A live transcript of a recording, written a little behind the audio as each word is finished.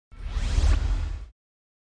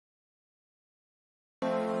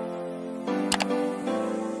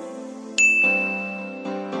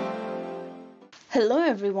Hello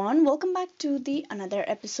everyone, welcome back to the another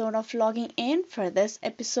episode of Logging In. For this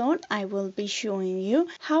episode, I will be showing you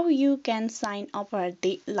how you can sign up for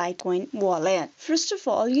the Litecoin wallet. First of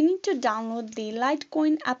all, you need to download the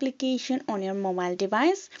Litecoin application on your mobile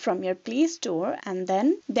device from your Play Store, and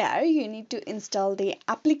then there you need to install the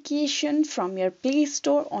application from your Play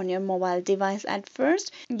Store on your mobile device. At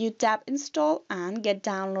first, you tap install and get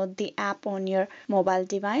download the app on your mobile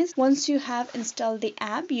device. Once you have installed the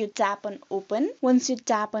app, you tap on open. Once you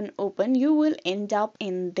tap on open, you will end up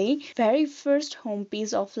in the very first home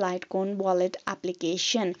page of Litecoin Wallet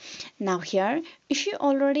application. Now here, if you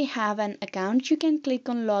already have an account, you can click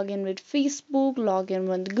on login with Facebook, login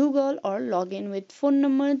with Google, or login with phone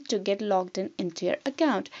number to get logged in into your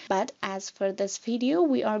account. But as for this video,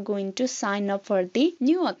 we are going to sign up for the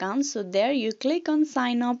new account. So there you click on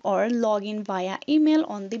sign up or login via email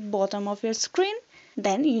on the bottom of your screen.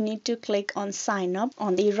 Then you need to click on sign up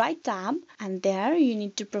on the right tab, and there you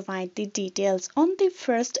need to provide the details. On the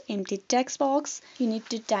first empty text box, you need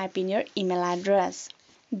to type in your email address.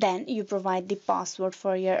 Then you provide the password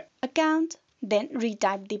for your account. Then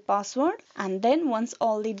retype the password, and then once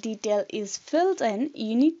all the detail is filled in,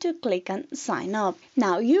 you need to click on sign up.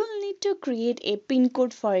 Now you will need to create a PIN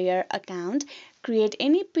code for your account. Create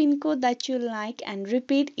any PIN code that you like and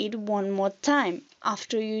repeat it one more time.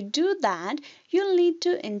 After you do that, you'll need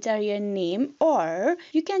to enter your name, or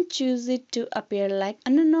you can choose it to appear like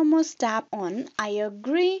anonymous. Tap on I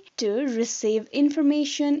agree to receive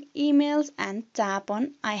information emails and tap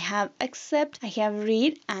on I have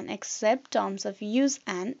read and accept terms of use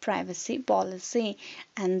and privacy policy,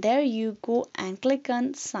 and there you go and click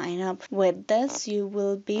on sign up. With this, you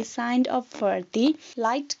will be signed up for the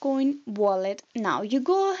Litecoin wallet. Now you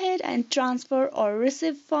go ahead and transfer or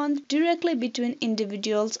receive funds directly between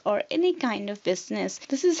individuals or any kind of business.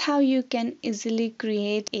 This is how you can easily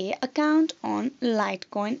create a account on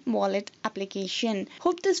Litecoin wallet application.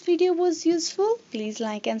 Hope this video was useful. Please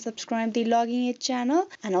like and subscribe the Logging It channel,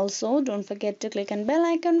 and also don't forget to click on bell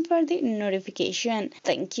icon for the notification.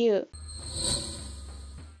 Thank you.